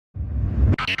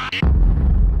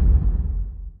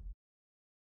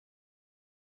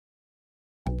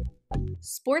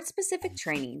Sport-specific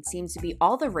training seems to be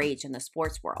all the rage in the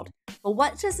sports world, but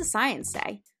what does the science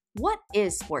say? What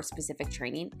is sport-specific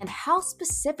training, and how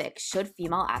specific should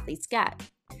female athletes get?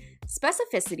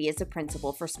 Specificity is a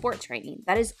principle for sport training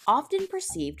that is often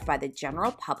perceived by the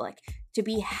general public to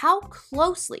be how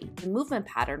closely the movement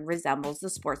pattern resembles the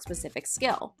sport-specific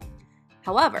skill.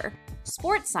 However,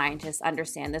 sports scientists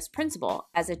understand this principle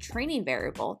as a training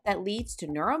variable that leads to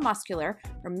neuromuscular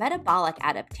or metabolic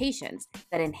adaptations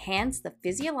that enhance the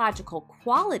physiological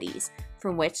qualities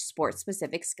from which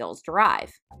sport-specific skills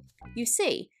derive. You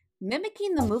see,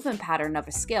 mimicking the movement pattern of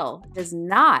a skill does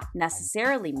not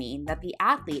necessarily mean that the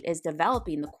athlete is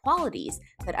developing the qualities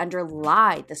that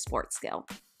underlie the sport skill.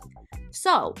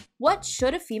 So, what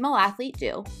should a female athlete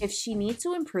do if she needs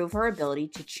to improve her ability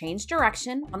to change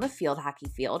direction on the field hockey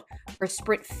field or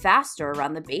sprint faster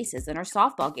around the bases in her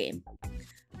softball game?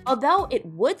 Although it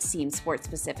would seem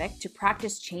sport-specific to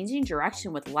practice changing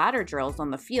direction with ladder drills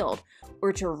on the field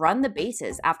or to run the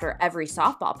bases after every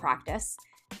softball practice,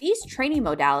 these training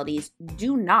modalities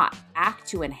do not act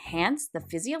to enhance the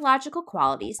physiological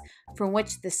qualities from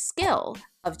which the skill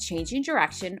of changing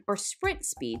direction or sprint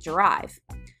speed derive.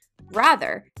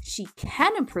 Rather, she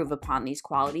can improve upon these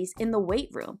qualities in the weight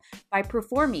room by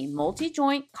performing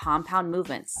multi-joint compound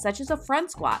movements such as a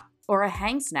front squat or a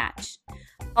hang snatch.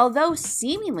 Although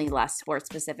seemingly less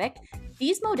sport-specific,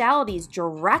 these modalities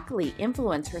directly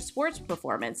influence her sports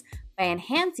performance by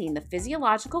enhancing the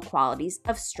physiological qualities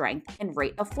of strength and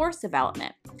rate of force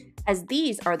development, as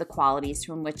these are the qualities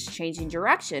from which changing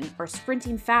direction or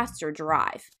sprinting faster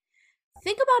derive.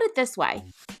 Think about it this way.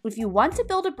 If you want to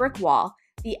build a brick wall,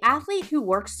 the athlete who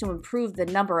works to improve the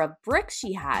number of bricks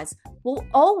she has will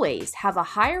always have a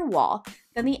higher wall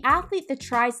than the athlete that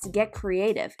tries to get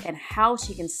creative in how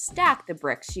she can stack the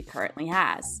bricks she currently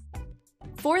has.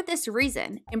 For this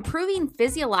reason, improving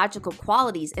physiological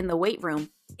qualities in the weight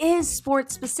room is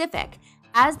sport-specific,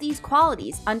 as these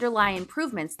qualities underlie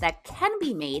improvements that can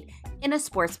be made in a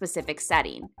sport-specific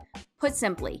setting. Put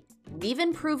simply, leave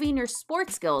improving your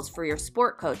sport skills for your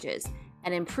sport coaches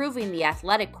and improving the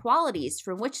athletic qualities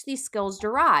from which these skills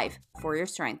derive for your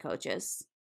strength coaches.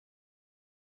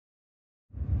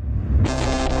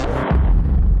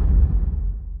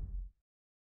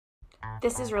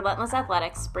 This is Relentless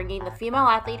Athletics, bringing the female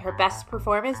athlete her best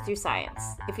performance through science.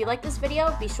 If you like this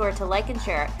video, be sure to like and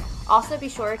share it. Also, be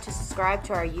sure to subscribe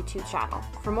to our YouTube channel.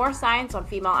 For more science on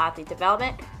female athlete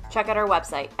development, check out our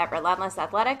website at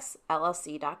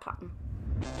relentlessathleticsllc.com.